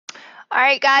All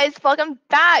right, guys, welcome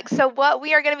back. So what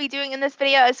we are going to be doing in this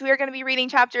video is we are going to be reading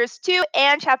chapters 2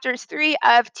 and chapters 3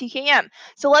 of TKM.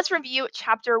 So let's review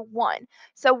chapter 1.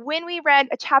 So when we read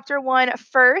chapter 1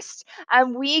 first,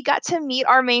 we got to meet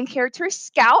our main character,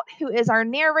 Scout, who is our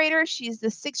narrator. She's the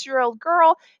 6-year-old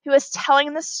girl who is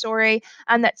telling the story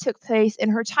that took place in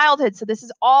her childhood. So this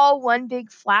is all one big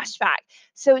flashback.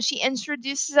 So she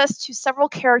introduces us to several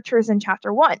characters in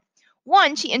chapter 1.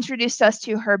 One, she introduced us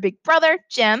to her big brother,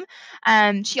 Jim.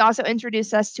 She also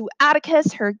introduced us to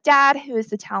Atticus, her dad, who is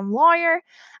the town lawyer,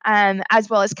 as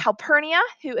well as Calpurnia,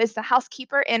 who is the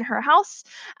housekeeper in her house.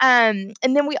 And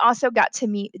then we also got to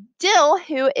meet Dill,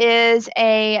 who is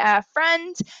a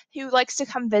friend who likes to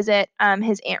come visit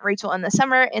his Aunt Rachel in the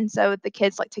summer. And so the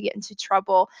kids like to get into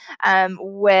trouble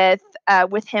with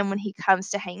him when he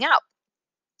comes to hang out.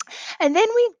 And then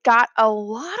we got a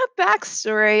lot of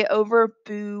backstory over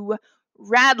Boo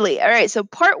Radley. All right, so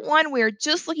part 1, we're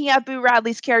just looking at Boo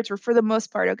Radley's character for the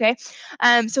most part, okay?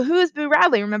 So who is Boo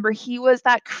Radley? Remember, he was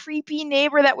that creepy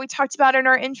neighbor that we talked about in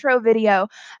our intro video,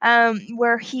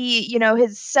 where he,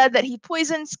 has said that he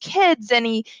poisons kids and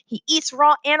he eats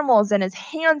raw animals and his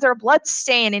hands are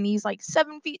bloodstained and he's like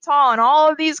 7 feet tall, and all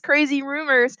of these crazy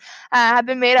rumors have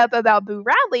been made up about Boo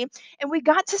Radley. And we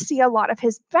got to see a lot of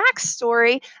his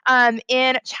backstory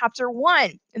in chapter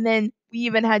 1. And then we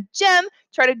even had Jim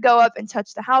try to go up and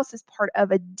touch the house as part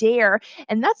of a dare.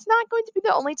 And that's not going to be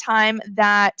the only time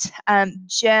that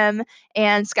Jim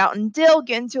and Scout and Dill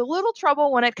get into a little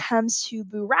trouble when it comes to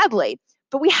Boo Radley.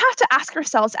 But we have to ask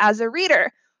ourselves as a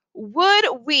reader, would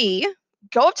we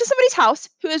go up to somebody's house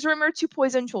who is rumored to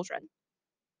poison children?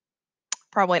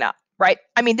 Probably not. Right?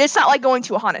 I mean, it's not like going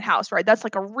to a haunted house, right? That's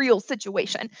like a real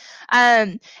situation.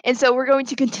 And so we're going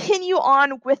to continue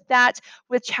on with that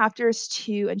with chapters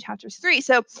 2 and chapters 3.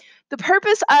 So the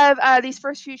purpose of these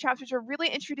first few chapters are really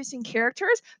introducing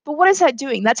characters, but what is that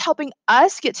doing? That's helping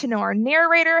us get to know our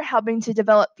narrator, helping to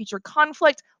develop future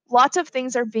conflict. Lots of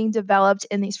things are being developed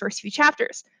in these first few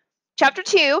chapters. Chapter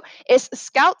 2 is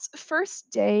Scout's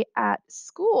first day at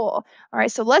school. All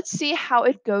right, so let's see how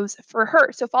it goes for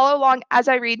her. So follow along as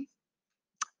I read.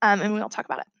 And we'll talk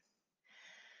about it.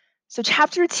 So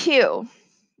chapter 2,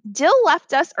 Dill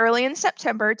left us early in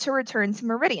September to return to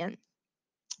Meridian.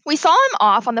 We saw him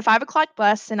off on the 5 o'clock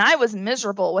bus, and I was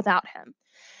miserable without him,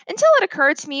 until it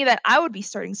occurred to me that I would be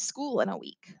starting school in a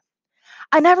week.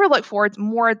 I never looked forward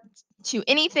more to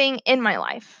anything in my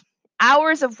life.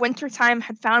 Hours of wintertime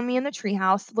had found me in the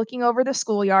treehouse, looking over the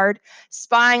schoolyard,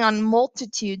 spying on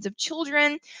multitudes of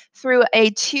children through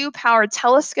a 2-powered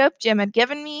telescope Jim had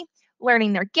given me,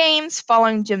 learning their games,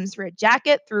 following Jim's red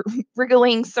jacket through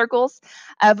wriggling circles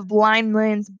of Blind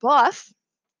Man's Bluff,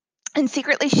 and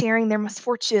secretly sharing their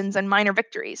misfortunes and minor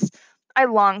victories. I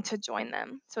longed to join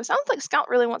them. So it sounds like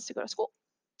Scout really wants to go to school.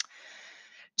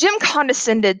 Jim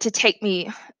condescended to take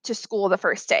me to school the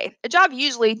first day, a job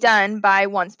usually done by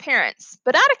one's parents.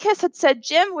 But Atticus had said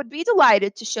Jim would be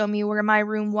delighted to show me where my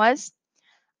room was.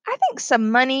 I think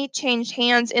some money changed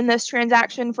hands in this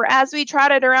transaction, for as we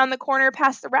trotted around the corner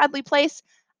past the Radley place,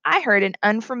 I heard an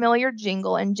unfamiliar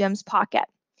jingle in Jim's pocket.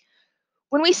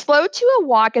 When we slowed to a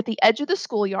walk at the edge of the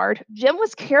schoolyard, Jim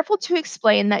was careful to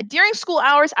explain that during school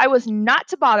hours I was not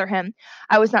to bother him.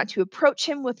 I was not to approach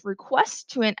him with requests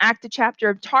to enact a chapter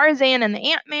of Tarzan and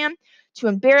the Ant-Man, to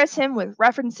embarrass him with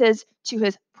references to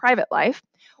his private life,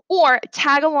 or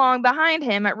tag along behind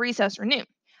him at recess or noon.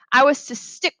 I was to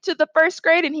stick to the 1st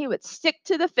grade and he would stick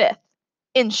to the 5th.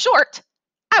 In short,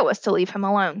 I was to leave him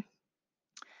alone.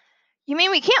 You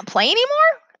mean we can't play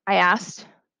anymore? I asked.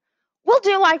 We'll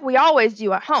do like we always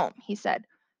do at home, he said.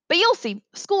 But you'll see,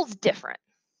 school's different.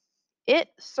 It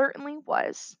certainly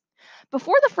was.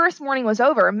 Before the first morning was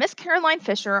over, Miss Caroline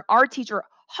Fisher, our teacher,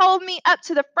 hauled me up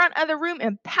to the front of the room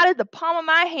and patted the palm of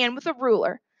my hand with a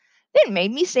ruler, then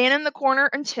made me stand in the corner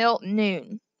until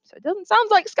noon. So it doesn't sound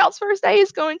like Scout's first day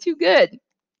is going too good.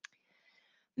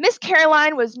 Miss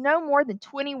Caroline was no more than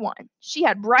 21. She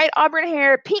had bright auburn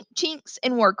hair, pink cheeks,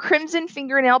 and wore crimson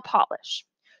fingernail polish.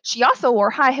 She also wore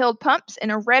high-heeled pumps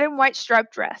and a red and white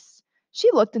striped dress. She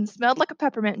looked and smelled like a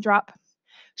peppermint drop.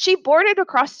 She boarded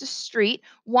across the street,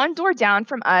 one door down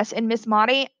from us in Miss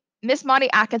Maudie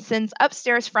Atkinson's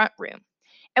upstairs front room.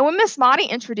 And when Miss Maudie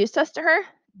introduced us to her,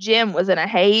 Jim was in a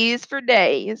haze for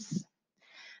days.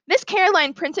 Miss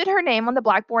Caroline printed her name on the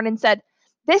blackboard and said,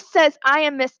 "This says I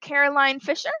am Miss Caroline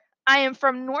Fisher. I am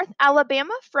from North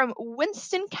Alabama, from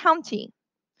Winston County."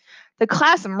 The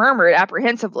class murmured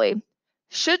apprehensively.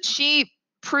 Should she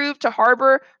prove to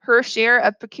harbor her share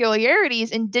of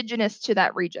peculiarities indigenous to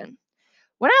that region?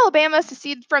 When Alabama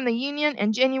seceded from the Union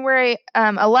in January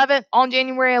 11th,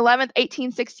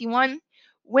 1861,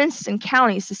 Winston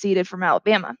County seceded from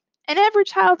Alabama, and every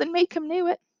child in Macomb knew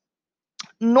it.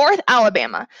 North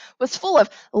Alabama was full of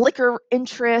liquor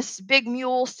interests, big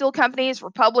mule steel companies,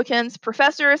 Republicans,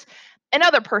 professors, and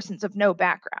other persons of no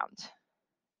background.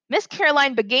 Miss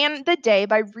Caroline began the day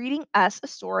by reading us a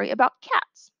story about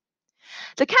cats.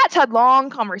 The cats had long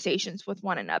conversations with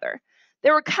one another.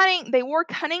 They wore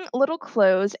cunning little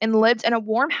clothes and lived in a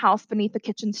warm house beneath the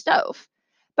kitchen stove.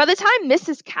 By the time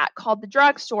Mrs. Cat called the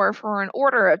drugstore for an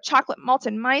order of chocolate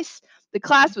malted mice, the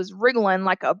class was wriggling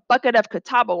like a bucket of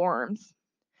catawba worms.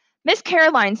 Miss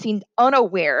Caroline seemed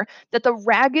unaware that the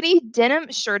raggedy,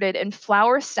 denim-shirted and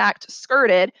flour-sacked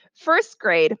skirted first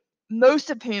grade,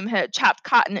 most of whom had chopped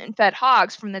cotton and fed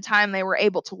hogs from the time they were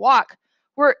able to walk,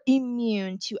 were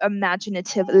immune to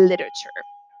imaginative literature.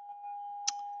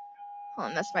 Hold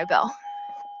on, that's my bell.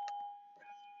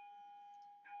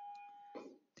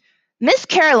 Miss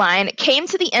Caroline came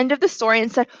to the end of the story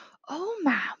and said, "Oh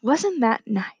my, wasn't that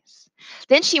nice?"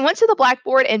 Then she went to the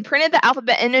blackboard and printed the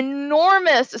alphabet in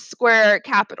enormous square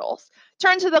capitals,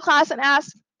 turned to the class and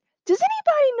asked, "Does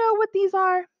anybody know what these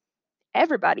are?"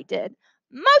 Everybody did.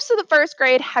 Most of the first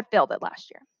grade had failed it last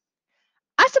year.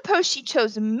 I suppose she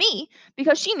chose me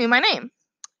because she knew my name.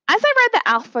 As I read the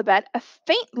alphabet, a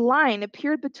faint line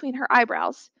appeared between her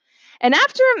eyebrows. And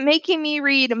after making me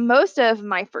read most of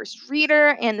my first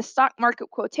reader and the stock market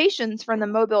quotations from the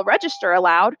Mobile Register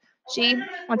aloud, she,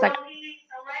 one second.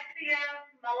 Alexia,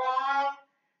 Malov,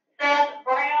 Seth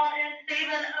Brown, and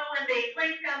Stephen Owenby,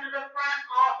 please come to the front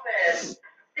office.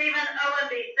 Stephen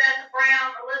Owenby, Seth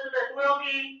Brown, Elizabeth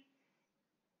Wilkie,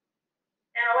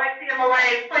 and Alexia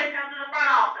Malay, please come to the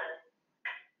front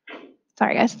office.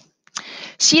 Sorry, guys.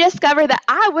 She discovered that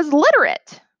I was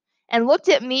literate and looked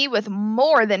at me with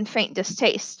more than faint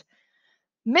distaste.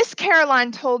 Miss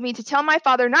Caroline told me to tell my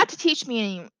father not to teach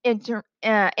me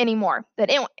anymore, that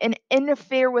it would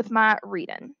interfere with my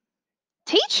reading.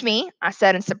 Teach me? I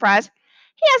said in surprise.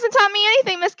 He hasn't taught me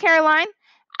anything, Miss Caroline.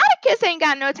 Atticus ain't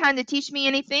got no time to teach me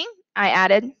anything, I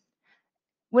added.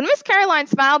 When Miss Caroline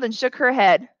smiled and shook her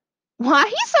head, "Why,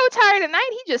 he's so tired at night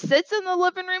he just sits in the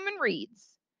living room and reads."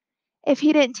 "If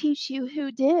he didn't teach you,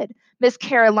 who did?" Miss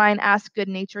Caroline asked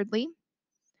good-naturedly.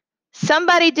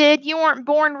 "Somebody did. You weren't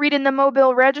born reading the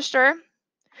Mobile Register."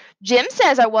 "Jim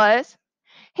says I was.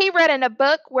 He read in a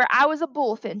book where I was a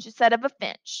bullfinch instead of a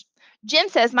finch. Jim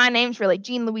says my name's really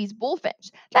Jean Louise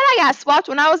Bullfinch, that I got swapped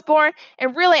when I was born,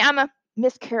 and really I'm a—"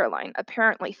 Miss Caroline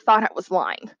apparently thought I was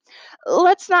lying.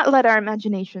 "Let's not let our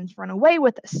imaginations run away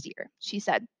with us, dear," she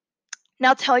said.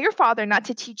 "Now tell your father not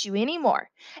to teach you any more.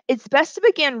 It's best to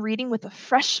begin reading with a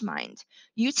fresh mind.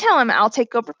 You tell him I'll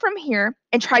take over from here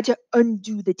and try to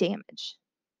undo the damage."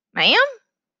 "Ma'am?"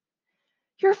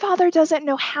 "Your father doesn't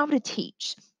know how to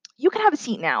teach. You can have a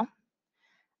seat now."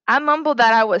 I mumbled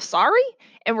that I was sorry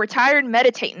and retired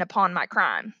meditating upon my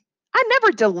crime. I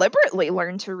never deliberately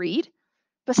learned to read,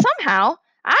 but somehow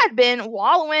I had been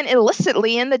wallowing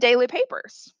illicitly in the daily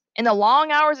papers. In the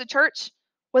long hours of church,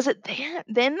 was it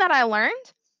then that I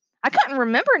learned? I couldn't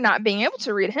remember not being able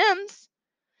to read hymns.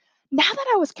 Now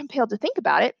that I was compelled to think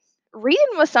about it,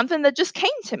 reading was something that just came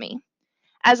to me,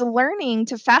 as learning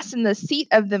to fasten the seat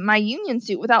of my union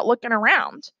suit without looking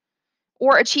around,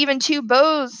 or achieving two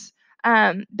bows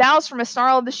from a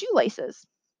snarl of the shoelaces.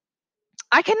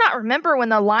 I cannot remember when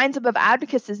the lines above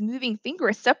Atticus's moving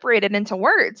fingers separated into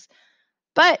words,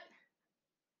 but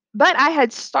I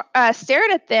had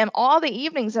stared at them all the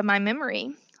evenings of my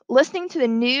memory, listening to the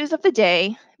news of the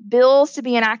day, bills to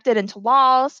be enacted into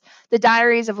laws, the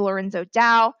diaries of Lorenzo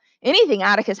Dow, anything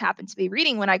Atticus happened to be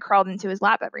reading when I crawled into his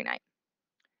lap every night,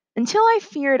 until I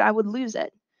feared I would lose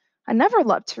it. I never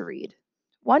loved to read.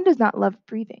 One does not love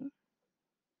breathing.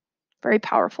 Very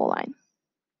powerful line.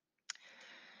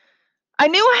 I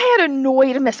knew I had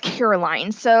annoyed Miss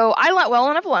Caroline, so I let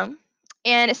well enough alone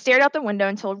and stared out the window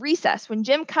until recess, when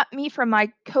Jim cut me from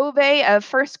my covey of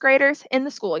first graders in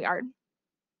the schoolyard.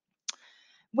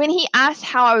 When he asked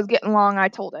how I was getting along, I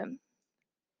told him.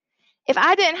 "If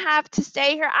I didn't have to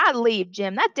stay here, I'd leave,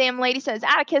 Jim. That damn lady says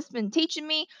Atticus has been teaching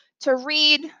me to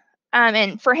read,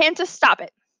 and for him to stop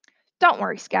it." "Don't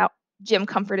worry, Scout," Jim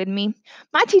comforted me.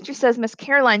 "My teacher says Miss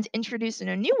Caroline's introducing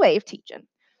a new way of teaching.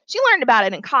 She learned about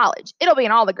it in college. It'll be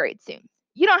in all the grades soon.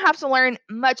 You don't have to learn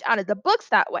much out of the books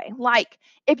that way. Like,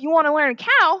 if you want to learn a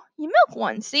cow, you milk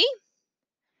one, see?"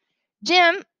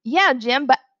 "Jim, yeah, Jim,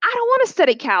 but I don't want to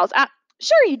study cows."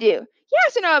 "Sure you do. You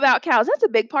have to know about cows. That's a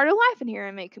big part of life in here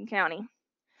in Macomb County."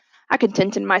 I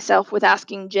contented myself with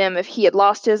asking Jim if he had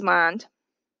lost his mind.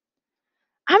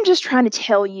 "I'm just trying to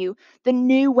tell you, the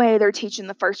new way they're teaching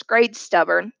the first grade's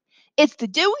stubborn. It's the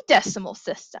Dewey Decimal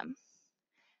System."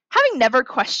 Having never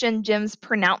questioned Jim's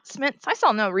pronouncements, I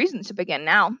saw no reason to begin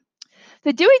now.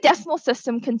 The Dewey Decimal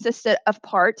System consisted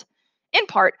in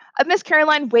part, of Miss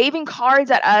Caroline waving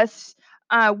cards at us,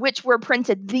 which were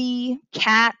printed thee,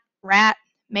 cat, rat,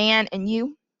 man, and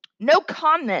you. No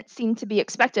comment seemed to be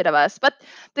expected of us, but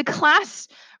the class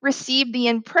received the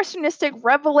impressionistic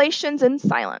revelations in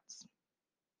silence.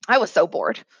 I was so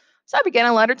bored, so I began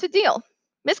a letter to Deal.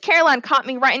 Miss Caroline caught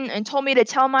me writing and told me to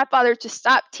tell my father to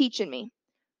stop teaching me.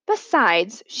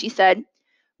 Besides, she said,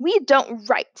 we don't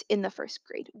write in the first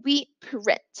grade. We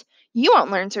print. You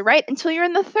won't learn to write until you're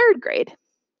in the third grade.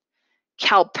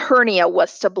 Calpurnia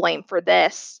was to blame for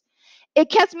this. It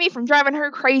kept me from driving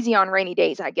her crazy on rainy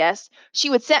days, I guess. She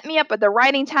would set me up with the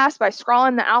writing task by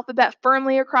scrawling the alphabet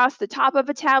firmly across the top of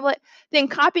a tablet, then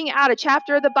copying out a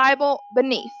chapter of the Bible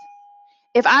beneath.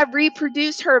 If I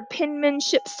reproduced her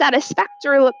penmanship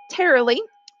satisfactorily,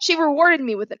 she rewarded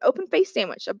me with an open-faced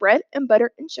sandwich of bread and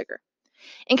butter and sugar.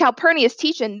 In Calpurnia's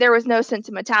teaching, there was no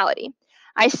sentimentality.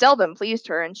 I seldom pleased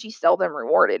her, and she seldom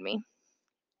rewarded me.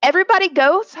 Everybody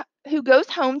who goes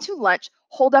home to lunch,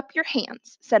 hold up your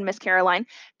hands, said Miss Caroline,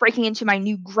 breaking into my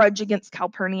new grudge against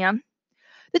Calpurnia.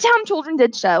 The town children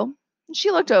did so, and she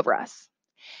looked over us.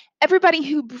 Everybody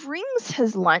who brings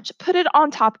his lunch, put it on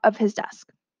top of his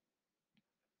desk.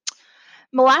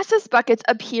 Molasses buckets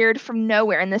appeared from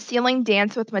nowhere, and the ceiling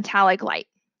danced with metallic light.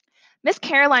 Miss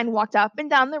Caroline walked up and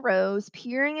down the rows,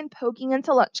 peering and poking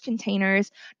into lunch containers,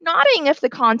 nodding if the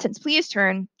contents pleased her,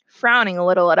 and frowning a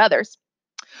little at others.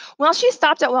 Well, she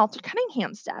stopped at Walter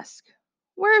Cunningham's desk.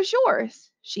 Where's yours?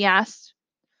 She asked.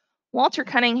 Walter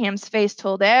Cunningham's face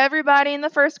told everybody in the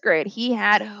first grade he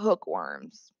had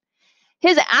hookworms.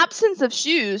 His absence of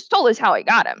shoes told us how he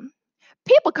got them.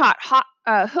 People caught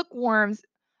hookworms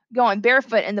going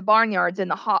barefoot in the barnyards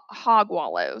and the hog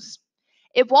wallows.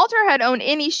 If Walter had owned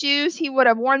any shoes, he would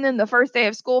have worn them the first day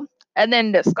of school and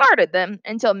then discarded them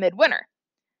until midwinter.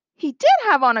 He did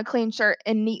have on a clean shirt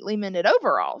and neatly mended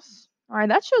overalls. All right,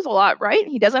 that shows a lot, right?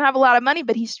 He doesn't have a lot of money,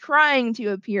 but he's trying to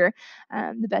appear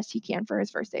the best he can for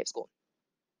his first day of school.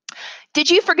 Did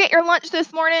you forget your lunch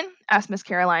this morning? Asked Miss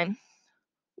Caroline.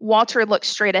 Walter looked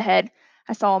straight ahead.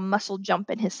 I saw a muscle jump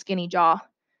in his skinny jaw.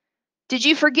 Did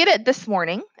you forget it this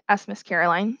morning? Asked Miss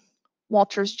Caroline.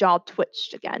 Walter's jaw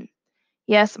twitched again.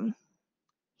 Yes,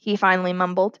 he finally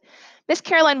mumbled. Miss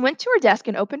Caroline went to her desk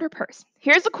and opened her purse.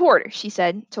 Here's a quarter, she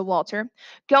said to Walter.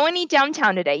 Go and eat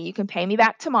downtown today. You can pay me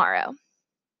back tomorrow.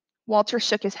 Walter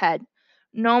shook his head.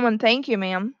 No, thank you,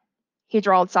 ma'am, he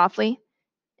drawled softly.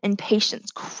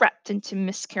 Impatience crept into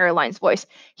Miss Caroline's voice.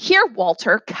 Here,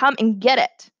 Walter, come and get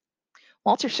it.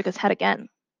 Walter shook his head again.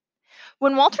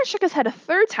 When Walter shook his head a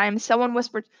third time, someone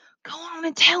whispered, Go on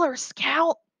and tell her,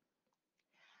 Scout.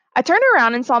 I turned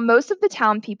around and saw most of the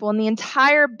town people and the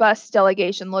entire bus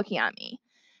delegation looking at me.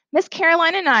 Miss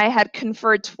Caroline and I had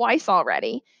conferred twice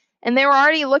already, and they were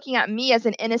already looking at me as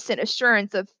an innocent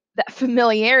assurance of that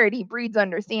familiarity breeds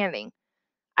understanding.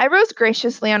 I rose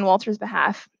graciously on Walter's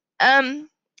behalf.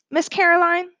 Miss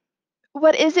Caroline?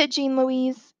 What is it, Jean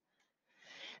Louise?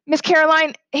 Miss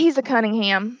Caroline, he's a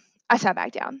Cunningham. I sat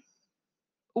back down.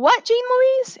 What, Jean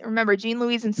Louise? Remember, Jean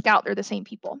Louise and Scout are the same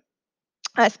people.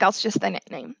 Scout's just the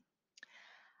nickname.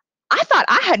 I thought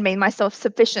I had made myself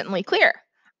sufficiently clear.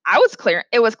 I was clear.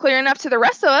 It was clear enough to the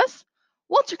rest of us.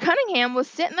 Walter Cunningham was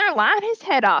sitting there lying his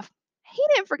head off. He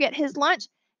didn't forget his lunch.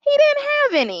 He didn't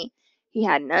have any. He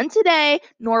had none today,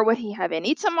 nor would he have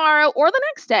any tomorrow or the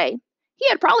next day. He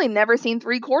had probably never seen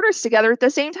 3 quarters together at the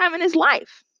same time in his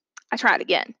life. I tried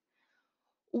again.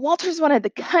 Walter's one of the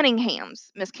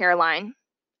Cunninghams, Miss Caroline.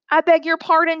 I beg your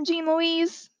pardon, Jean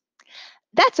Louise?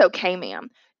 That's okay, ma'am.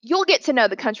 You'll get to know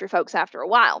the country folks after a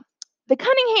while. The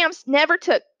Cunninghams never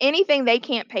took anything they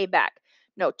can't pay back.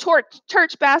 No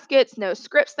church baskets, no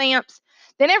script stamps.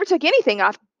 They never took anything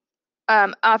off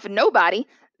of nobody.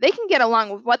 They can get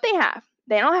along with what they have.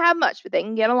 They don't have much, but they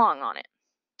can get along on it.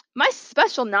 My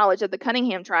special knowledge of the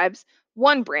Cunningham tribes,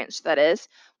 one branch that is,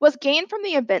 was gained from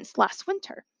the events last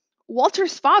winter.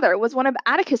 Walter's father was one of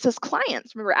Atticus's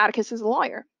clients. Remember, Atticus is a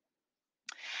lawyer.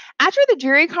 After the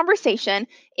dreary conversation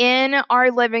in our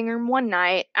living room one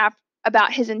night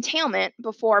about his entailment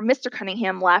before Mr.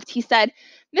 Cunningham left, he said,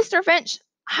 Mr. Finch,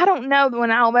 I don't know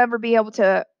when I'll ever be able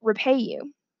to repay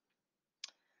you.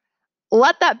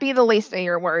 Let that be the least of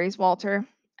your worries, Walter,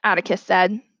 Atticus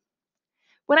said.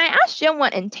 When I asked Jim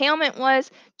what entailment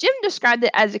was, Jim described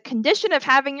it as a condition of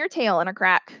having your tail in a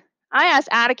crack. I asked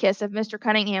Atticus if Mr.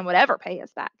 Cunningham would ever pay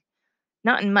us back.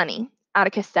 Not in money,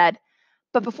 Atticus said,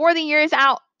 but before the year is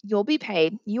out, you'll be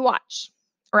paid, you watch.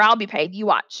 Or I'll be paid, you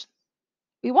watch.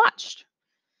 We watched.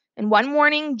 And one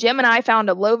morning, Jim and I found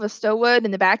a loaf of stowwood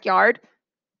in the backyard.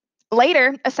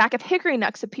 Later, a sack of hickory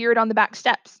nuts appeared on the back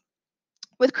steps.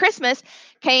 With Christmas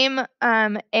came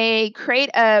a crate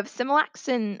of smilax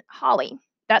and holly.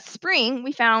 That spring,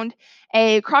 we found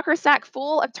a crocker sack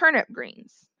full of turnip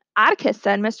greens. Atticus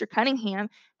said Mr. Cunningham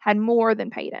had more than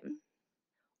paid him.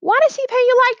 Why does he pay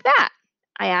you like that?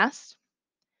 I asked.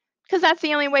 Because that's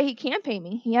the only way he can pay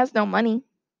me. He has no money.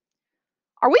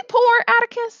 Are we poor,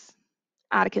 Atticus?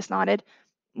 Atticus nodded.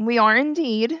 We are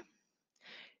indeed.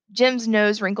 Jim's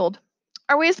nose wrinkled.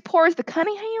 Are we as poor as the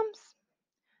Cunninghams?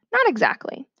 Not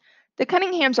exactly. The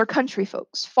Cunninghams are country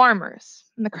folks, farmers,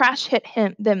 and the crash hit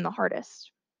them the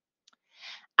hardest.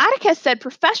 Atticus said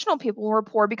professional people were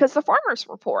poor because the farmers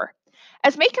were poor.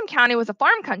 As Macomb County was a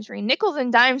farm country, nickels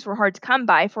and dimes were hard to come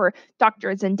by for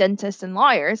doctors and dentists and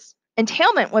lawyers.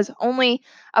 Entailment was only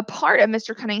a part of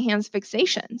Mr. Cunningham's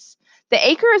fixations. The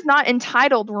acres not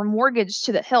entitled were mortgaged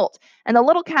to the hilt, and the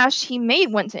little cash he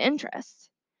made went to interest.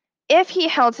 If he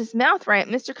held his mouth right,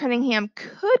 Mr. Cunningham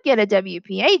could get a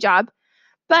WPA job,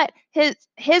 but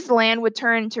his land would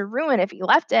turn to ruin if he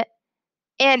left it,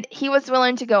 and he was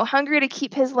willing to go hungry to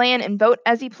keep his land and vote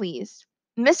as he pleased.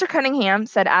 Mr. Cunningham,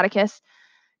 said Atticus,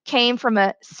 came from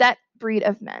a set breed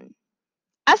of men.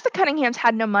 As the Cunninghams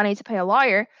had no money to pay a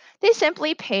lawyer, they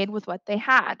simply paid with what they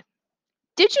had.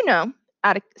 Did you know,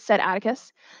 said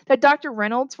Atticus, that Dr.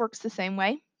 Reynolds works the same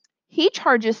way? He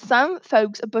charges some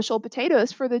folks a bushel of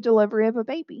potatoes for the delivery of a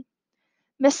baby.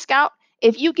 Miss Scout,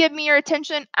 if you give me your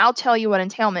attention, I'll tell you what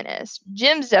entailment is.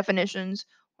 Jim's definitions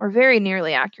are very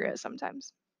nearly accurate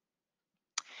sometimes.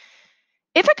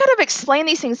 If I could have explained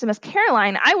these things to Miss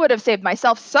Caroline, I would have saved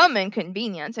myself some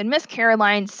inconvenience and Miss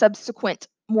Caroline's subsequent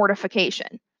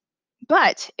mortification.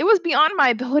 But it was beyond my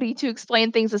ability to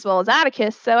explain things as well as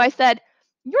Atticus, so I said,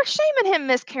 You're shaming him,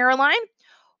 Miss Caroline.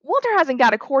 Walter hasn't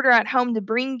got a quarter at home to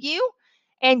bring you,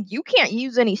 and you can't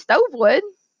use any stove wood.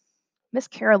 Miss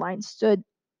Caroline stood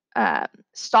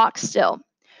stock still.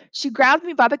 She grabbed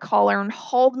me by the collar and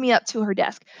hauled me up to her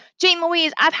desk. Jane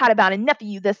Louise, I've had about enough of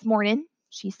you this morning,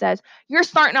 she says. You're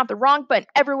starting off the wrong foot in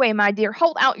every way, my dear.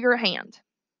 Hold out your hand.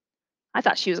 I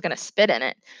thought she was going to spit in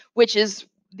it, which is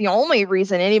the only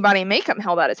reason anybody in Macomb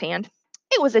held out his hand.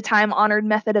 It was a time-honored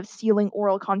method of sealing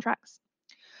oral contracts.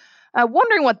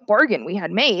 Wondering what bargain we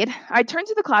had made, I turned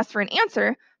to the class for an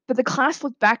answer, but the class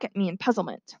looked back at me in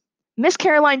puzzlement. Miss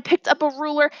Caroline picked up a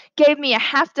ruler, gave me a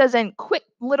half-dozen quick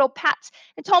little pats,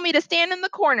 and told me to stand in the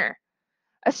corner.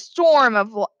 A storm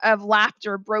of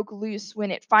laughter broke loose when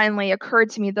it finally occurred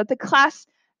to me that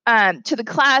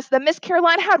that Miss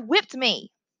Caroline had whipped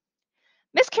me.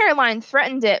 Miss Caroline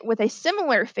threatened it with a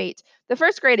similar fate. The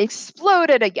first grade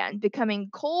exploded again, becoming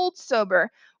cold sober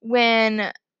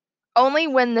only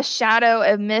when the shadow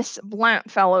of Miss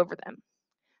Blount fell over them.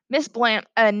 Miss Blount,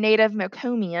 a native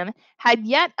Macomian, had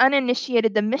yet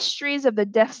uninitiated the mysteries of the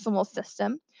decimal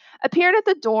system, appeared at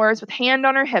the doors with hand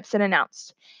on her hips and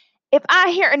announced, If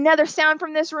I hear another sound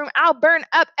from this room, I'll burn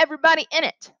up everybody in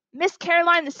it. Miss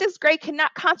Caroline, the 6th grade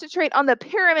cannot concentrate on the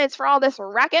pyramids for all this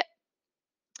racket.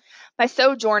 My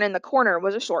sojourn in the corner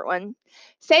was a short one.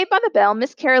 Saved by the bell,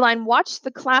 Miss Caroline watched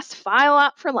the class file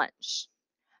out for lunch.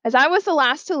 As I was the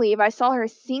last to leave, I saw her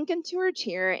sink into her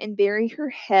chair and bury her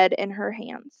head in her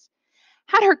hands.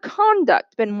 Had her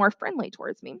conduct been more friendly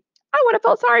towards me, I would have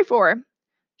felt sorry for her.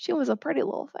 She was a pretty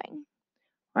little thing.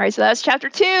 All right, so that's chapter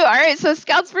 2. All right, so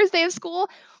Scout's first day of school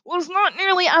was not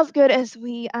nearly as good as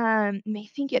we may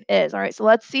think it is. All right, so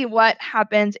let's see what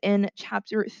happens in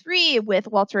chapter 3 with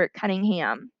Walter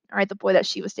Cunningham. All right, the boy that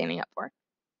she was standing up for.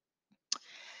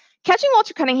 Catching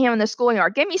Walter Cunningham in the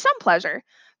schoolyard gave me some pleasure,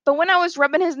 but when I was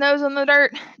rubbing his nose in the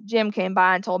dirt, Jim came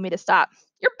by and told me to stop.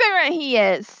 You're bigger than he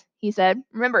is, he said.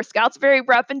 Remember, Scout's very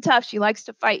rough and tough. She likes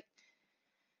to fight.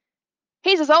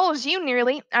 He's as old as you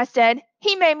nearly, I said.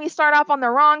 He made me start off on the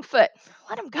wrong foot.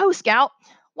 Let him go, Scout.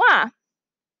 Why?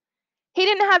 He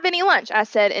didn't have any lunch, I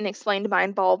said, and explained my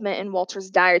involvement in Walter's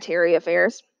dietary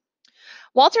affairs.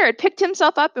 Walter had picked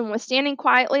himself up and was standing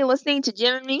quietly listening to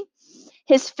Jim and me.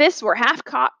 His fists were half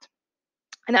cocked,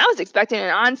 and I was expecting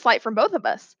an onslaught from both of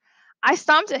us. I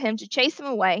stomped at him to chase him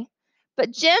away,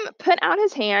 but Jim put out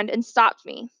his hand and stopped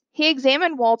me. He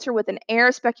examined Walter with an air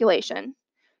of speculation.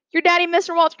 Your daddy,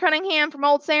 Mr. Walter Cunningham from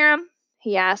Old Sarum?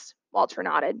 He asked. Walter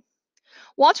nodded.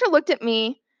 Walter looked at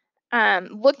me,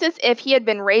 looked as if he had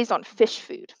been raised on fish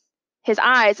food. His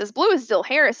eyes, as blue as Dill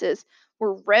Harris's,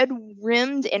 were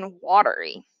red-rimmed and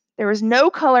watery. There was no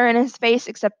color in his face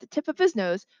except the tip of his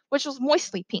nose, which was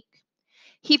moistly pink.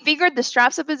 He fingered the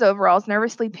straps of his overalls,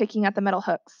 nervously picking at the metal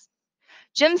hooks.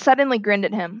 Jim suddenly grinned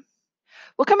at him.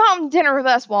 Well, come out and dinner with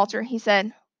us, Walter, he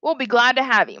said. We'll be glad to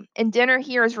have you. And dinner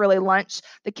here is really lunch.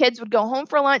 The kids would go home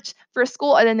for lunch for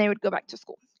school, and then they would go back to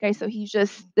school. Okay, so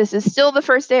this is still the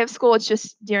first day of school. It's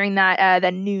just during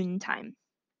that noon time.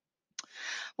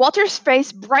 Walter's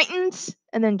face brightened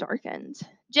and then darkened.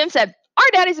 Jim said,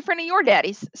 "Our daddy's a friend of your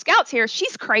daddy's. Scout's here.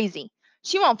 She's crazy.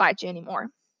 She won't fight you anymore."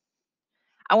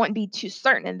 "I wouldn't be too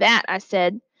certain of that," I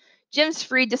said. Jim's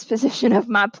free disposition of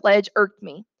my pledge irked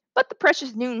me, but the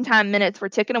precious noontime minutes were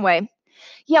ticking away.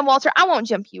 "Yeah, Walter, I won't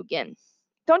jump you again.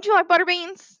 Don't you like butter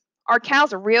beans? Our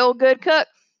cow's a real good cook."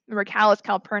 Remember, cow is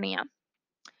Calpurnia.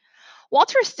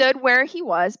 Walter stood where he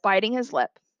was, biting his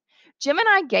lip. Jim and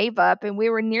I gave up, and we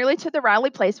were nearly to the rally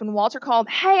place when Walter called,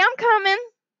 "Hey, I'm coming."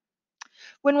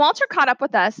 When Walter caught up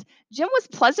with us, Jim was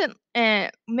pleasant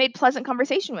and made pleasant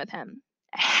conversation with him.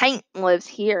 "Hank lives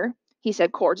here," he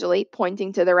said cordially,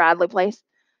 pointing to the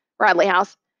Radley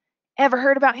house. "Ever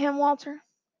heard about him, Walter?"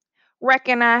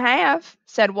 "Reckon I have,"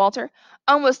 said Walter.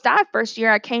 "Almost died first year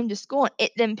I came to school and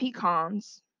ate them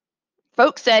pecans.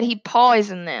 Folks said he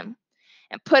poisoned them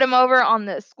and put 'em over on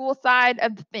the school side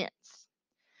of the fence."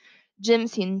 Jim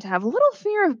seemed to have little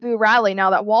fear of Boo Radley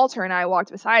now that Walter and I walked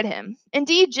beside him.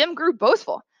 Indeed, Jim grew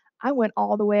boastful. "I went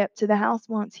all the way up to the house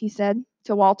once," he said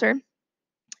to Walter.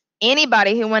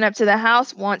 "Anybody who went up to the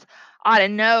house once ought to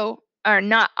know, or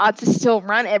not ought to still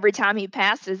run every time he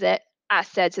passes it," I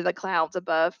said to the clouds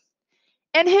above.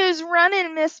 "And who's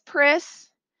running, Miss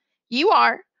Priss?" "You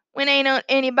are, when ain't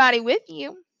anybody with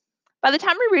you." By the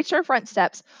time we reached our front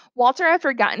steps, Walter had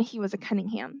forgotten he was a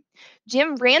Cunningham.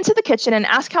 Jim ran to the kitchen and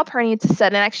asked Calpurnia to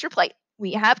set an extra plate.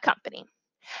 "We have company."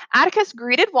 Atticus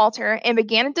greeted Walter and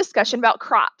began a discussion about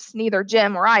crops neither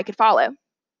Jim or I could follow.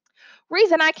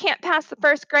 "Reason I can't pass the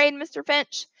first grade, Mr.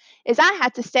 Finch, is I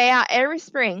had to stay out every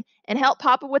spring and help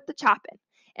Papa with the chopping.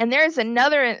 And there's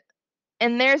another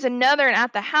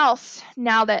at the house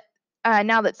now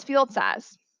that's field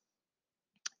size."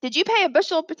 "Did you pay a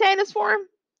bushel of potatoes for him?"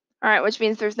 All right, which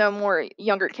means there's no more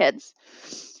younger kids.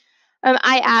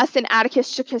 I asked, and Atticus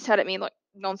shook his head at me. "Look,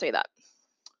 don't say that."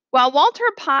 While Walter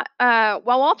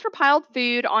piled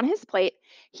food on his plate,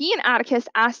 he and Atticus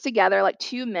asked together like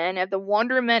two men of the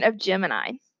wonderment of Jim and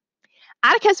I.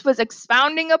 Atticus was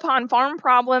expounding upon farm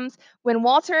problems when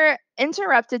Walter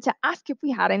interrupted to ask if we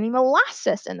had any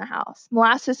molasses in the house.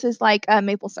 Molasses is like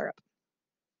maple syrup,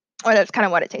 or that's kind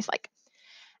of what it tastes like.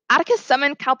 Atticus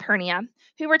summoned Calpurnia,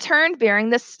 who returned bearing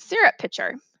the syrup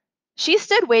pitcher. She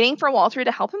stood waiting for Walter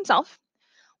to help himself.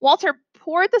 Walter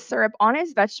poured the syrup on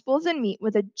his vegetables and meat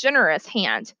with a generous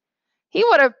hand. He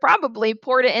would have probably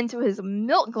poured it into his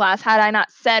milk glass had I not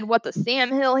said what the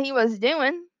Sam Hill he was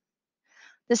doing.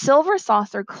 The silver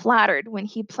saucer clattered when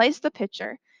he replaced the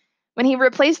pitcher,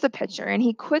 and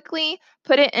he quickly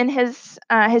put it in his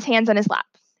hands on his lap,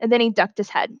 and then he ducked his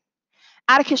head.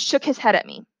 Atticus shook his head at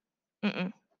me.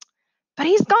 "Mm-mm. But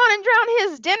he's gone and drowned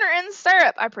his dinner in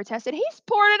syrup," I protested. "He's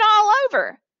poured it all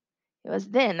over." It was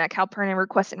then that Calpurnia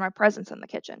requested my presence in the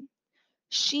kitchen.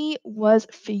 She was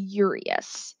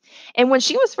furious. And when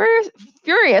she was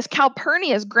furious,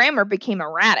 Calpurnia's grammar became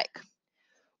erratic.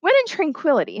 When in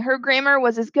tranquility, her grammar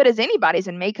was as good as anybody's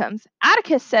in Macomb's.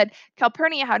 Atticus said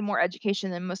Calpurnia had more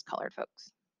education than most colored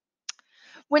folks.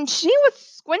 When she was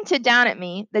squinted down at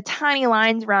me, the tiny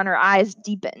lines around her eyes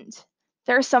deepened.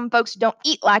 "There are some folks who don't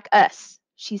eat like us,"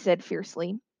 she said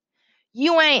fiercely.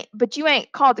 You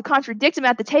ain't called to contradict him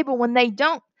at the table when they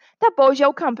don't. That boy's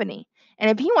your company.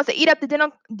 And if he wants to eat up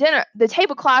the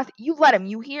tablecloth, you let him,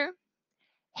 you hear?"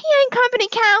 "He ain't company,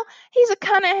 cow. He's a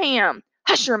Cunningham."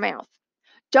 "Hush your mouth.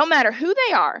 Don't matter who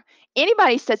they are.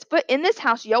 Anybody sets foot in this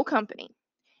house, yo company.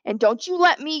 And don't you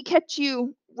let me catch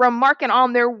you remarking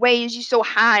on their ways, you so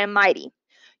high and mighty.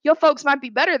 Your folks might be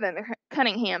better than the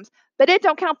Cunninghams, but it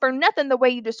don't count for nothing the way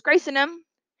you disgracing them.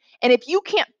 And if you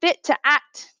can't fit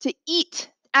to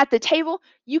eat at the table,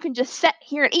 you can just sit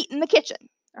here and eat in the kitchen."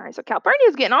 All right, so Calpurnia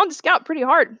is getting on the Scout pretty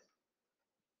hard.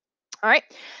 All right.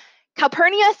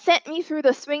 Calpurnia sent me through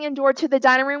the swinging door to the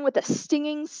dining room with a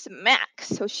stinging smack,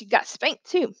 so she got spanked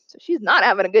too. So she's not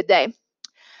having a good day.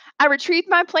 I retrieved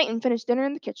my plate and finished dinner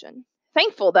in the kitchen.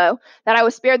 Thankful, though, that I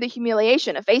was spared the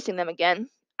humiliation of facing them again.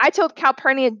 I told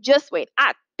Calpurnia, just wait,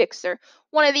 I'd fix her.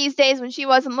 One of these days when she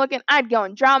wasn't looking, I'd go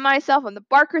and drown myself in the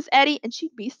Barker's eddy, and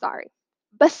she'd be sorry.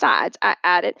 Besides, I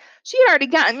added, she had already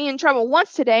gotten me in trouble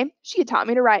once today. She had taught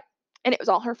me to write, and it was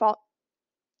all her fault.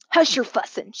 "Hush your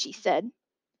fussing," she said.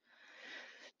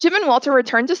 Jim and Walter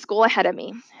returned to school ahead of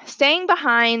me. Staying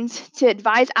behind to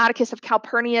advise Atticus of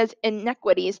Calpurnia's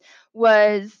iniquities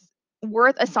was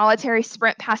worth a solitary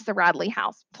sprint past the Radley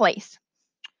place.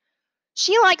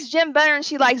 "She likes Jim better than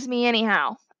she likes me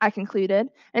anyhow," I concluded,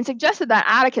 and suggested that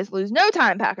Atticus lose no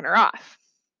time packing her off.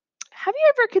 "Have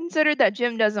you ever considered that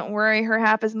Jim doesn't worry her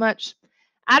half as much?"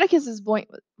 Atticus's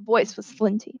voice was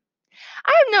flinty.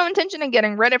 I have no intention of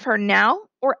getting rid of her now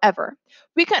or ever.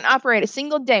 We couldn't operate a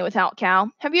single day without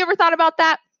Cal. Have you ever thought about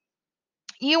that?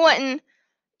 You wouldn't.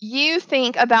 You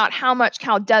think about how much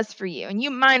Cal does for you, and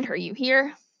you mind her, you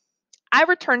hear? I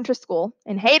returned to school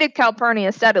and hated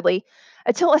Calpurnia steadily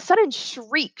until a sudden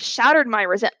shriek shattered my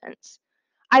resentments.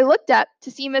 I looked up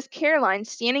to see Miss Caroline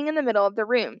standing in the middle of the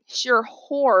room, sheer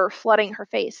horror flooding her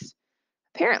face.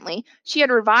 Apparently, she had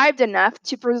revived enough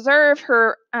to preserve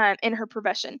her in her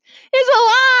profession. Is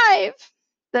alive!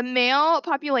 The male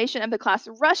population of the class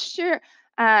rushed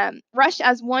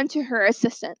as one to her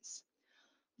assistance.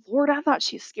 Lord, I thought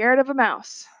she was scared of a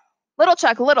mouse. Little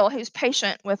Chuck Little, whose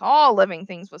patience with all living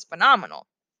things was phenomenal,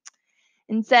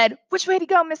 and said, "Which way to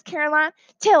go, Miss Caroline?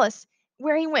 Tell us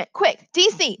where he went. Quick,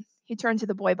 DC!" He turned to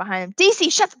the boy behind him.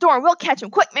 "DC, shut the door and we'll catch him.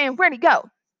 Quick, man, where'd he go?"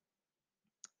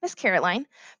 Miss Caroline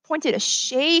pointed a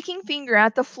shaking finger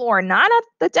at the floor, not at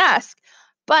the desk,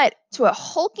 but to a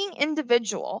hulking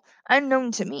individual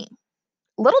unknown to me.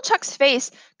 Little Chuck's face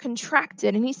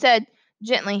contracted and he said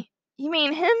gently, "You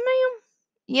mean him, ma'am?"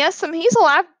 "Yes, he's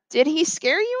alive. Did he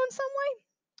scare you in some way?"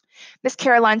 Miss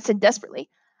Caroline said desperately,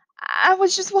 "I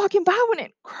was just walking by when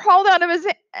it crawled out of his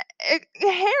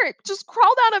hair. It just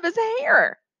crawled out of his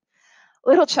hair."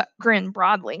 Little Chuck grinned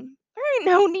broadly. "There ain't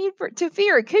no need to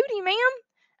fear a cootie, ma'am.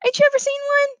 Ain't you ever seen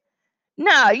one?"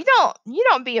 "No, you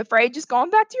don't be afraid. Just go on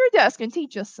back to your desk and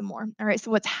teach us some more." All right, so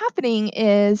what's happening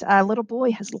is a little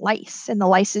boy has lice, and the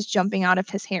lice is jumping out of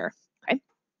his hair. Okay.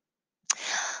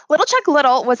 Little Chuck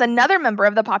Little was another member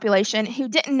of the population who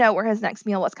didn't know where his next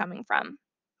meal was coming from.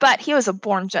 But he was a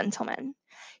born gentleman.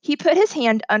 He put his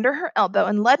hand under her elbow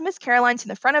and led Miss Caroline to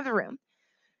the front of the room.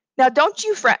 "Now don't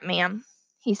you fret, ma'am,"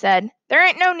 he said. "There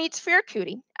ain't no need to fear a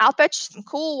cootie. I'll fetch you some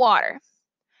cool water."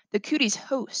 The cootie's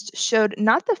host showed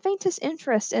not the faintest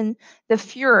interest in the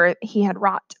furor he had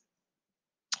wrought.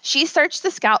 She searched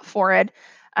the scout forehead,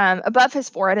 above his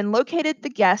forehead, and located the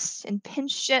guest and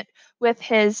pinched it with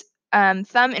his thumb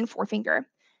and forefinger.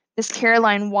 Miss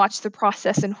Caroline watched the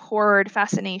process in horrid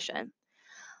fascination.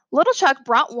 Little Chuck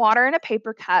brought water in a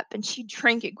paper cup, and she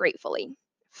drank it gratefully.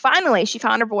 Finally, she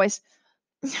found her voice.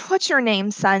 "What's your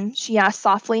name, son?" she asked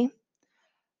softly.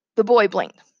 The boy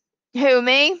blinked. "Who,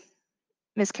 me?"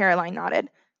 Miss Caroline nodded.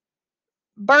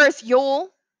 "Burris Yule."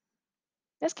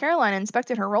 Miss Caroline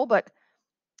inspected her roll book.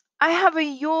 "I have a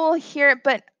Yule here,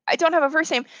 but I don't have a first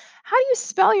name. How do you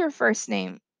spell your first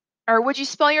name? Or would you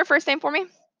spell your first name for me?"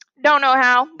 "Don't know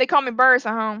how. They call me Burris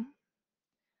at home."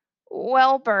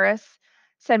 "Well, Burris,"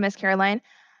 said Miss Caroline,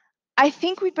 "I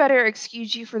think we'd better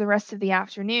excuse you for the rest of the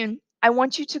afternoon. I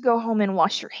want you to go home and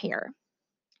wash your hair."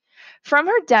 From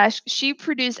her desk, she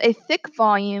produced a thick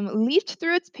volume, leafed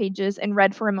through its pages, and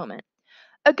read for a moment.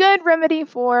 "A good remedy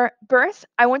for birth.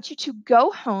 I want you to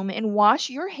go home and wash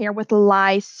your hair with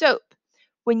lye soap.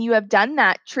 When you have done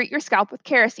that, treat your scalp with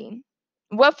kerosene."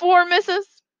 "What for,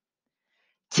 missus?"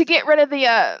 "To get rid of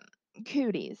the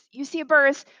cooties. You see,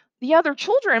 Burris, the other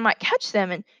children might catch them,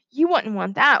 and you wouldn't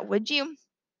want that, would you?"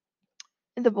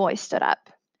 The boy stood up.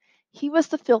 He was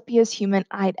the filthiest human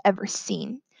I'd ever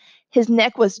seen. His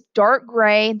neck was dark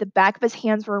gray, the back of his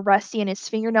hands were rusty, and his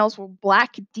fingernails were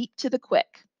black deep to the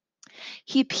quick.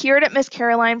 He peered at Miss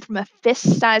Caroline from a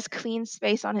fist-sized clean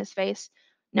space on his face.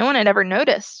 No one had ever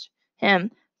noticed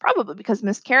him, probably because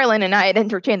Miss Caroline and I had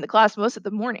entertained the class most of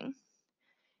the morning.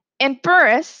 "And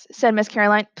Burris," said Miss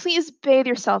Caroline, "please bathe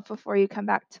yourself before you come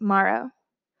back tomorrow."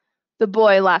 The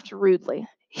boy laughed rudely.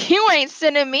 "You ain't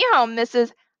sending me home,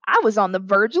 missus. I was on the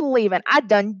verge of leaving. I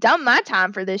done my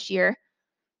time for this year."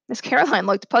 Miss Caroline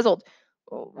looked puzzled.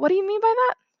 "What do you mean by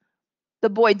that?" The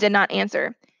boy did not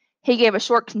answer. He gave a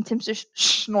short, contemptuous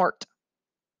snort.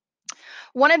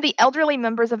 One of the elderly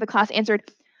members of the class answered,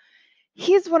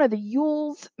 "He's one of the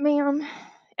Yules, ma'am."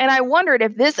 And I wondered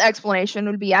if this explanation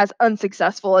would be as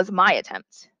unsuccessful as my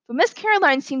attempts. But Miss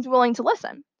Caroline seemed willing to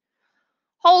listen.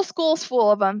 "Whole school's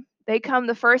full of 'em. They come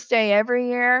the first day every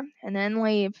year and then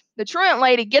leave. The truant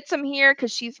lady gets 'em here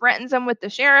 'cause she threatens 'em with the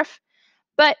sheriff,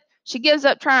 but she gives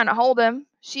up trying to hold 'em.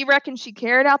 She reckons she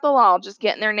carried out the law just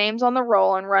getting their names on the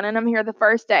roll and running 'em here the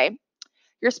first day.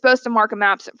 You're supposed to mark 'em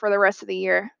absent for the rest of the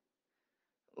year."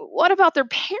 "What about their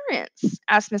parents?"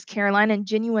 asked Miss Caroline in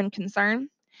genuine concern.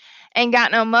 "Ain't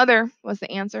got no mother," was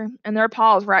the answer, "and their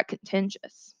pa's right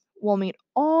contentious. We'll meet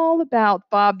all about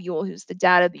Bob Yule, who's the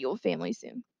dad of the Yule family,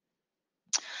 soon."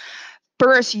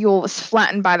 Burris Yule was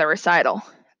flattened by the recital.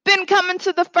 "Been coming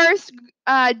to the first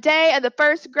day of the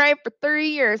first grade for 3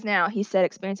 years now," he said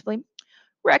expansively.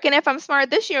 "Reckon if I'm smart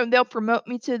this year, they'll promote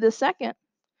me to the second."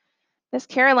 Miss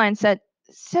Caroline said,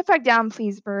 "Sit back down,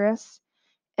 please, Burris."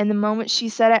 And the moment she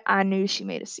said it, I knew she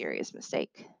made a serious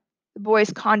mistake. The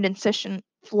boy's condescension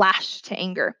flashed to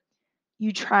anger.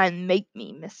 You try and make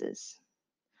me, missus.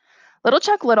 Little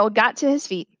Chuck Little got to his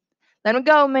feet. Let him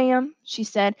go, ma'am, she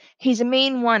said. He's a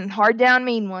mean one, hard down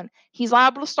mean one. He's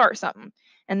liable to start something.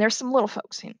 And there's some little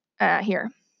folks here.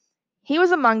 He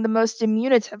was among the most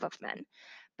diminutive of men.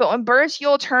 But when Burris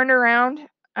Yule turned around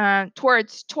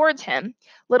towards him,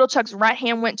 Little Chuck's right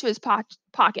hand went to his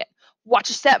pocket. Watch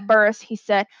your step, Burris, he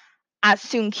said. I'd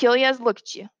soon kill you as look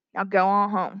at you. Now go on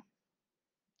home.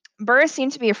 Burris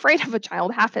seemed to be afraid of a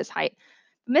child half his height.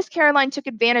 Miss Caroline took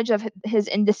advantage of his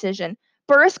indecision.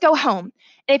 Burris, go home.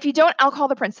 And if you don't, I'll call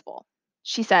the principal,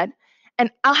 she said.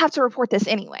 And I'll have to report this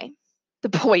anyway. The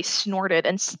boy snorted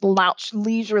and slouched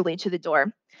leisurely to the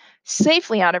door.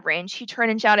 Safely out of range, he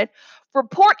turned and shouted,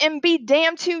 Report and be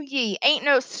damned to ye. Ain't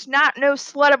no snot, no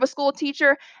slut of a school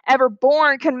teacher ever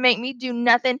born can make me do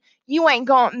nothing. You ain't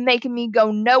making me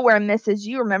go nowhere, missus.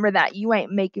 You remember that. You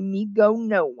ain't making me go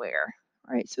nowhere.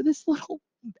 All right, so this little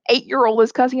 8-year-old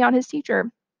is cussing out his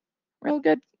teacher. Real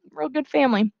good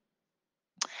family.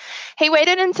 He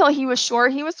waited until he was sure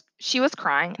she was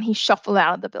crying, and he shuffled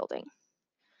out of the building.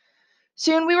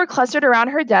 Soon we were clustered around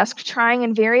her desk, trying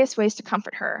in various ways to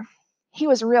comfort her. He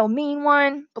was a real mean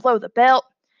one, below the belt.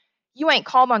 You ain't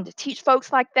called on to teach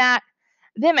folks like that.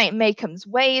 Them ain't Maycomb's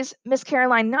ways. Miss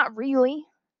Caroline, not really.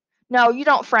 No, you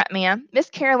don't fret, ma'am. Miss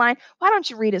Caroline, why don't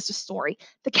you read us a story?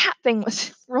 The cat thing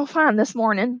was real fun this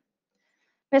morning.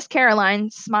 Miss Caroline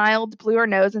smiled, blew her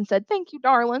nose, and said, Thank you,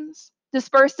 darlings.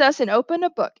 Dispersed us and opened a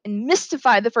book and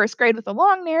mystified the first grade with a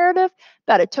long narrative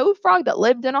about a toad frog that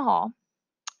lived in a hall.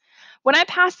 When I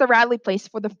passed the Radley place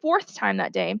for the 4th time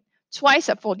that day, twice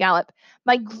at full gallop,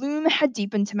 my gloom had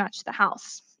deepened to match the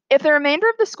house. If the remainder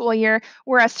of the school year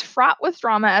were as fraught with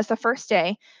drama as the first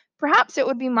day, perhaps it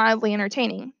would be mildly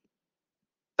entertaining.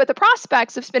 But the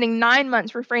prospects of spending 9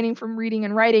 months refraining from reading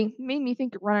and writing made me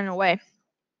think of running away.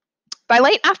 By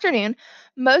late afternoon,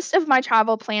 most of my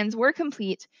travel plans were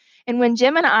complete, and when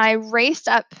Jim and I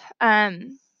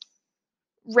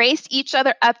raced each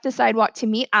other up the sidewalk to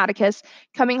meet Atticus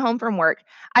coming home from work,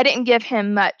 I didn't give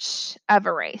him much of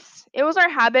a race. It was our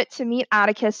habit to meet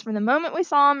Atticus from the moment we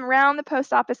saw him round the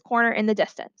post office corner in the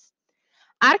distance.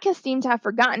 Atticus seemed to have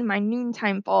forgotten my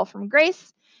noontime fall from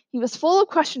grace. He was full of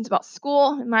questions about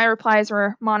school, and my replies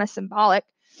were monosyllabic,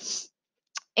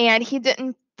 and he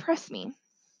didn't press me.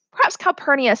 Perhaps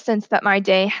Calpurnia sensed that my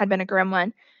day had been a grim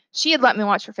one. She had let me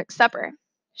watch her fix supper.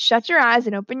 Shut your eyes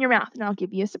and open your mouth, and I'll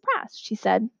give you a surprise, she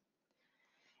said.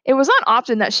 It was not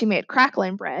often that she made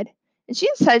crackling bread, and she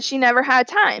said she never had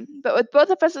time, but with both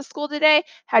of us at school today,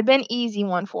 had been an easy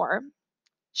one for her.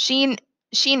 She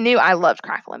knew I loved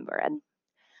crackling bread.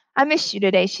 I missed you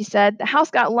today, she said. The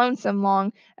house got lonesome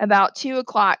long about 2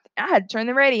 o'clock. I had to turn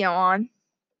the radio on.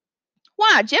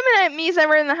 Why, Jim and me's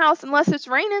never in the house unless it's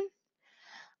raining.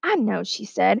 I know, she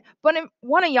said, but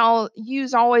one of y'all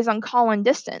you's always on calling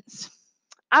distance.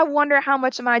 I wonder how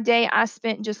much of my day I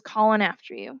spent just calling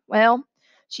after you. Well,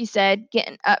 she said,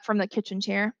 getting up from the kitchen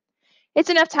chair, it's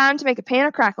enough time to make a pan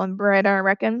of crackling bread, I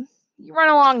reckon. You run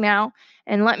along now,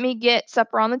 and let me get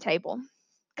supper on the table.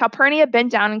 Calpurnia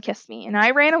bent down and kissed me, and I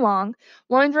ran along,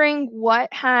 wondering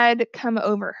what had come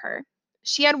over her.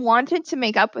 She had wanted to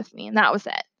make up with me, and that was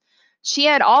it. She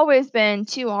had always been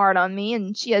too hard on me,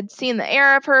 and she had seen the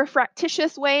error of her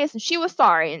fractious ways, and she was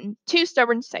sorry and too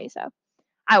stubborn to say so.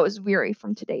 I was weary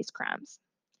from today's crimes.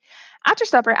 After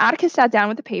supper, Atticus sat down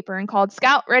with the paper and called,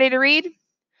 Scout, ready to read?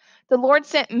 The Lord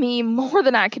sent me more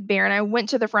than I could bear, and I went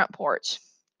to the front porch.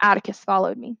 Atticus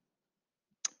followed me.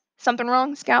 Something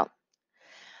wrong, Scout?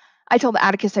 I told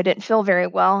Atticus I didn't feel very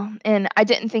well, and I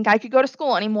didn't think I could go to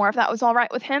school anymore if that was all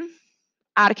right with him.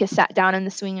 Atticus sat down in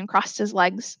the swing and crossed his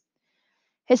legs.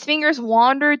 His fingers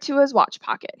wandered to his watch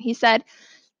pocket. He said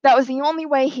that was the only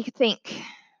way he could think.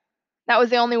 That was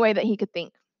the only way that he could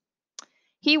think.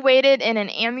 He waited in an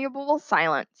amiable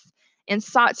silence and I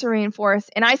sought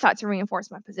to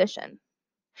reinforce my position.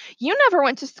 You never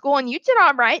went to school and you did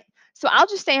all right, so I'll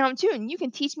just stay home too, and you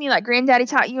can teach me like Granddaddy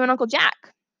taught you and Uncle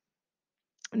Jack.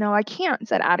 No, I can't,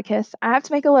 said Atticus. I have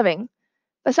to make a living.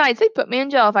 Besides, they'd put me in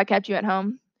jail if I kept you at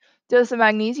home. Dose of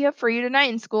magnesia for you tonight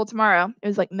and school tomorrow. It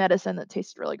was like medicine that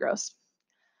tasted really gross.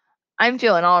 I'm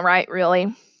feeling all right, really.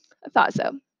 I thought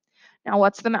so. Now,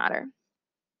 what's the matter?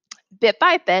 Bit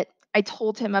by bit, I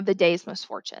told him of the day's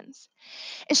misfortunes.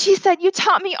 And she said, You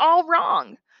taught me all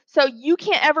wrong, so you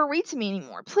can't ever read to me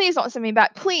anymore. Please don't send me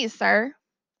back. Please, sir.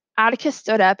 Atticus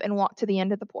stood up and walked to the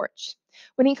end of the porch.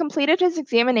 When he completed his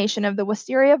examination of the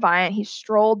Wisteria Viant, he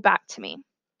strolled back to me.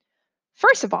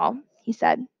 First of all, he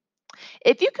said,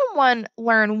 if you can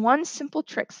learn one simple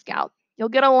trick, Scout, you'll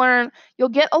get along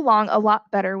a lot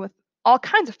better with all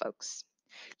kinds of folks.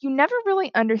 You never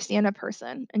really understand a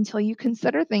person until you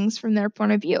consider things from their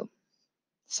point of view.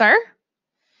 Sir?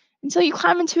 Until you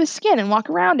climb into his skin and walk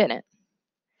around in it.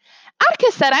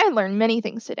 Atticus said I had learned many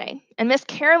things today, and Miss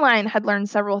Caroline had learned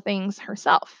several things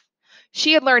herself.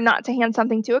 She had learned not to hand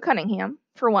something to a Cunningham,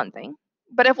 for one thing.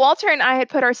 But if Walter and I had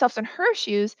put ourselves in her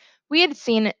shoes, we had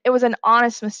seen it was an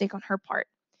honest mistake on her part.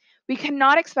 We could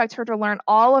not expect her to learn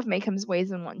all of Makeham's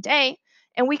ways in one day,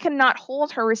 and we could not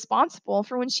hold her responsible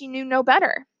for when she knew no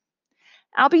better.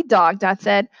 I'll be dogged, Dad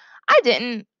said. I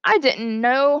didn't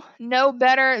know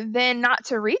better than not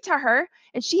to read to her,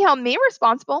 and she held me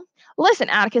responsible. Listen,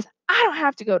 Atticus, I don't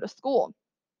have to go to school.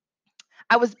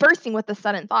 I was bursting with a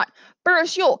sudden thought.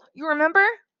 Burris Yule, you remember?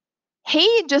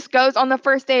 He just goes on the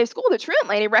first day of school. The truant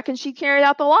lady reckons she carried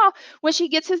out the law when she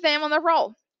gets his name on the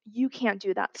roll. You can't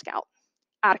do that, Scout,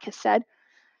 Atticus said.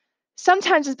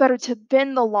 Sometimes it's better to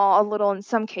bend the law a little in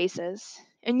some cases.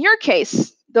 In your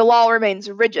case, the law remains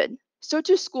rigid, so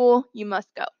to school you must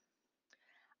go.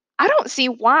 I don't see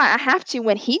why I have to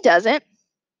when he doesn't.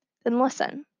 Then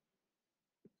listen.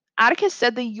 Atticus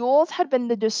said the Yules had been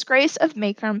the disgrace of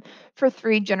Maycomb for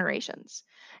 3 generations.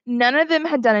 None of them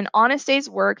had done an honest day's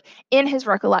work in his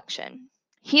recollection.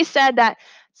 He said that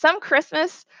some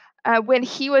Christmas, when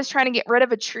he was trying to get rid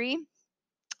of a tree,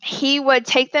 he would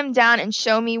take them down and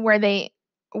show me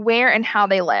where and how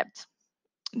they lived.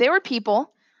 They were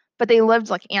people, but they lived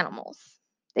like animals.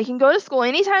 They can go to school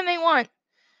anytime they want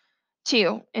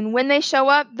to, and when they show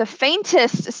up, the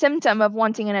faintest symptom of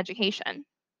wanting an education,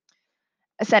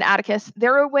 said Atticus,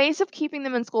 there are ways of keeping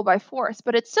them in school by force,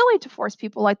 but it's silly to force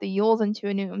people like the Yules into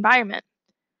a new environment.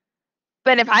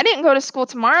 But if I didn't go to school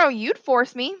tomorrow, you'd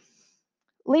force me.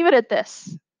 Leave it at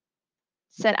this,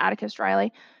 said Atticus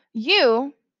dryly.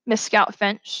 You, Miss Scout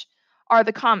Finch, are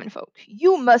the common folk.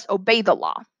 You must obey the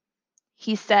law.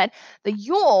 He said the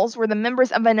Yules were the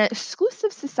members of an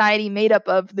exclusive society made up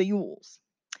of the Yules.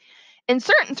 In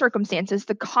certain circumstances,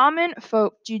 the common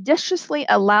folk judiciously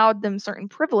allowed them certain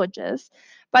privileges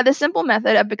by the simple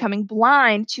method of becoming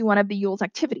blind to one of the Yule's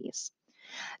activities.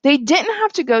 They didn't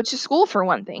have to go to school for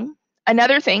one thing.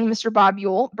 Another thing, Mr. Bob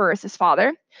Yule, Burris's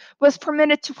father, was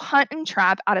permitted to hunt and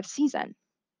trap out of season.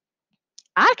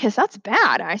 Atticus, that's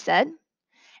bad, I said.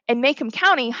 In Macomb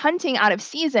County, hunting out of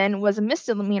season was a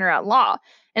misdemeanor at law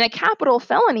and a capital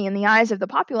felony in the eyes of the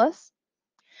populace.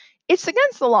 It's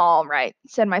against the law, all right,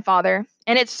 said my father,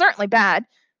 and it's certainly bad.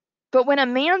 But when a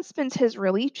man spends his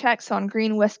relief checks on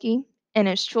green whiskey and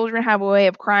his children have a way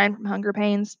of crying from hunger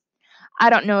pains, I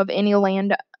don't know of any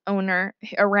landowner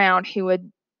around who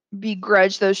would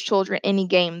begrudge those children any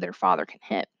game their father can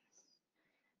hit.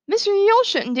 Mr. Yule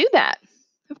shouldn't do that.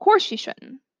 Of course he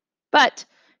shouldn't. But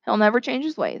he'll never change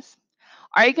his ways.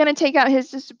 Are you going to take out his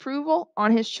disapproval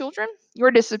on his children?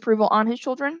 Your disapproval on his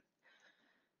children?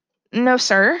 No,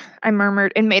 sir, I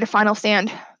murmured and made a final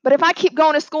stand. But if I keep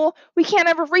going to school, we can't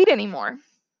ever read anymore.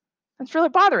 That's really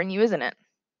bothering you, isn't it?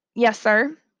 Yes,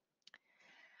 sir.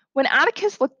 When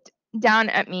Atticus looked down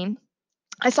at me,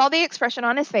 I saw the expression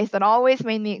on his face that always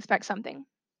made me expect something.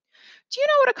 Do you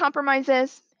know what a compromise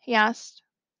is? He asked.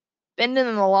 Bending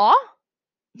the law?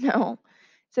 No.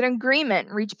 It's an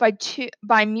agreement reached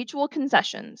by mutual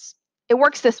concessions. It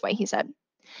works this way, he said.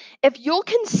 If you'll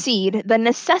concede the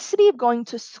necessity of going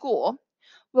to school,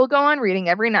 we'll go on reading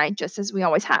every night just as we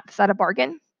always have. Is that a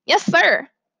bargain? Yes, sir.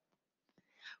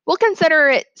 We'll consider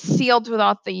it sealed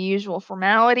without the usual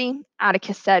formality,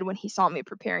 Atticus said when he saw me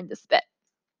preparing to spit.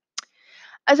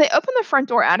 As I opened the front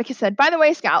door, Atticus said, By the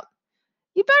way, Scout,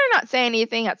 you better not say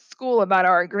anything at school about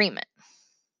our agreement.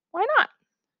 Why not?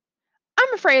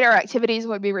 I'm afraid our activities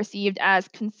would be received as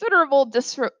considerable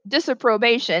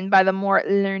disapprobation by the more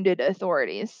learned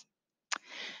authorities.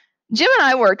 Jim and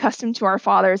I were accustomed to our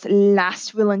father's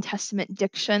last will and testament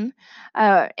diction,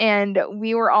 and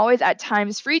we were always at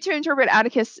times free to interpret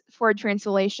Atticus for a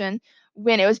translation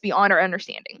when it was beyond our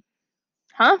understanding.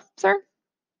 Huh, sir?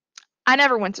 I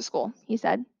never went to school, he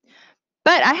said.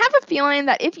 But I have a feeling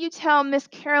that if you tell Miss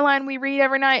Caroline we read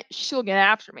every night, she'll get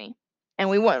after me. And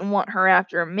we wouldn't want her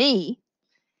after me.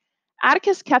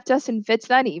 Atticus kept us in fits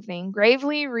that evening,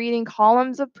 gravely reading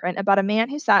columns of print about a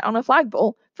man who sat on a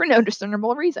flagpole for no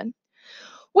discernible reason,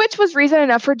 which was reason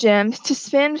enough for Jim to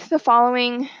spend the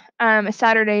following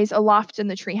Saturdays aloft in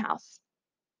the treehouse.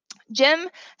 Jim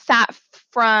sat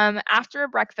from after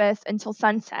breakfast until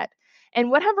sunset,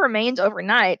 and would have remained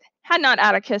overnight had not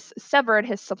Atticus severed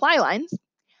his supply lines.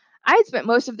 I had spent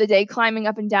most of the day climbing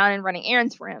up and down and running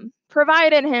errands for him,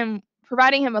 providing him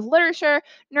with literature,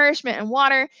 nourishment, and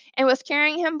water, and was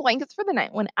carrying him blankets for the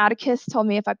night when Atticus told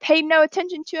me if I paid no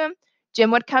attention to him,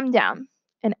 Jim would come down.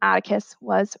 And Atticus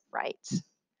was right.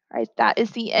 All right, that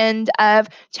is the end of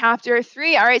chapter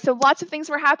 3. All right, so lots of things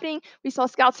were happening. We saw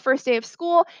Scout's first day of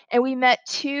school, and we met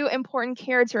two important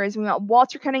characters. We met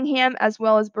Walter Cunningham as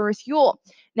well as Burris Yule.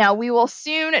 Now, we will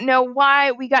soon know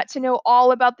why we got to know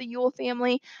all about the Yule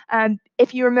family.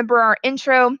 If you remember our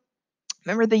intro,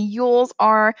 remember, the Yules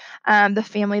are the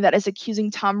family that is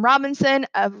accusing Tom Robinson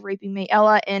of raping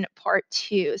Mayella in part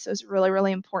 2. So it's a really,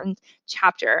 really important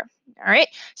chapter. All right,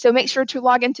 so make sure to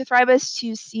log into Thribus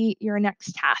to see your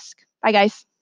next task. Bye, guys.